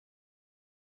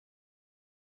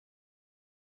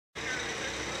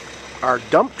Our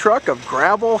dump truck of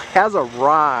gravel has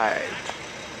arrived.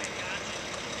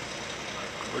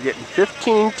 We're getting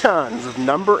 15 tons of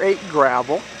number 8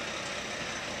 gravel,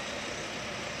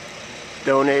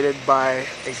 donated by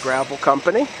a gravel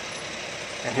company.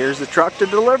 And here's the truck to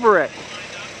deliver it.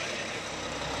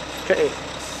 Okay,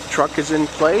 truck is in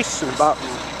place and about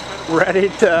ready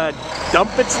to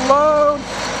dump its load.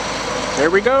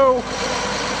 There we go.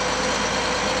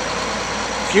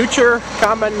 Future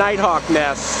common nighthawk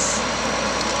nests.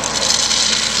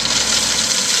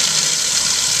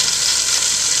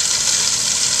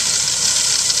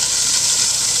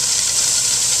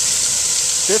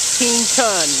 $15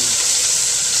 tons.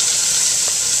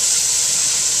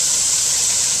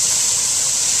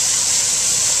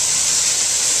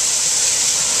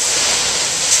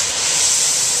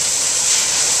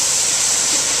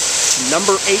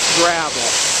 Number 8 gravel.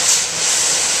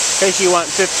 In case you want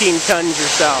 15 tons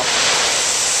yourself.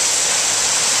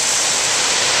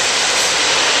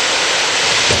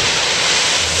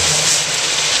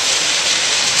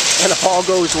 And if all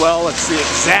goes well, it's the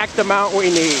exact amount we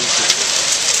need.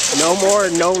 No more,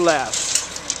 no less.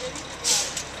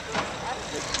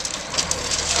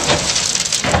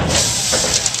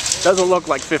 Doesn't look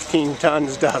like 15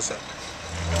 tons, does it?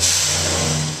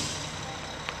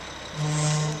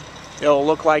 It'll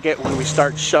look like it when we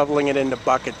start shoveling it into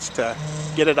buckets to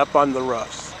get it up on the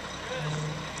roofs.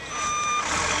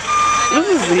 This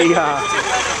is the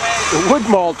wood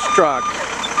mulch truck.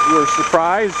 We were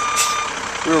surprised.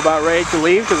 We were about ready to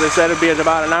leave because they said it'd be at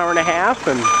about an hour and a half,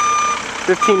 and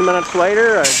 15 minutes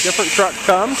later a different truck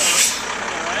comes.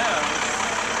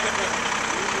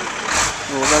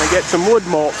 And we're going to get some wood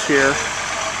mulch here.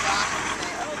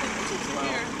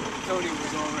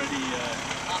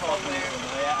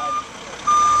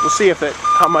 We'll see if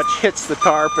how much hits the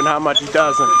tarp and how much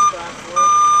doesn't.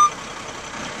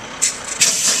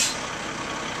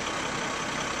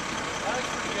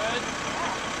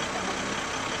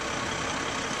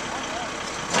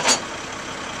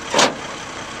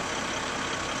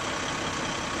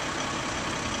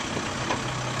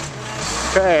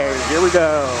 Okay, here we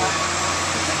go.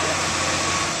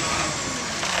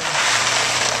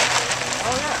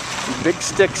 Some big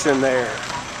sticks in there.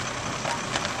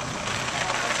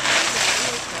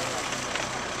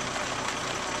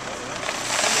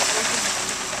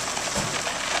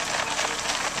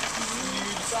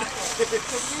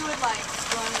 Because we would like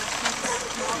run a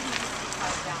small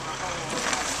pipe down the hole.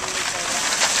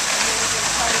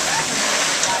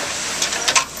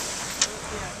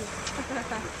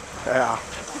 Yeah.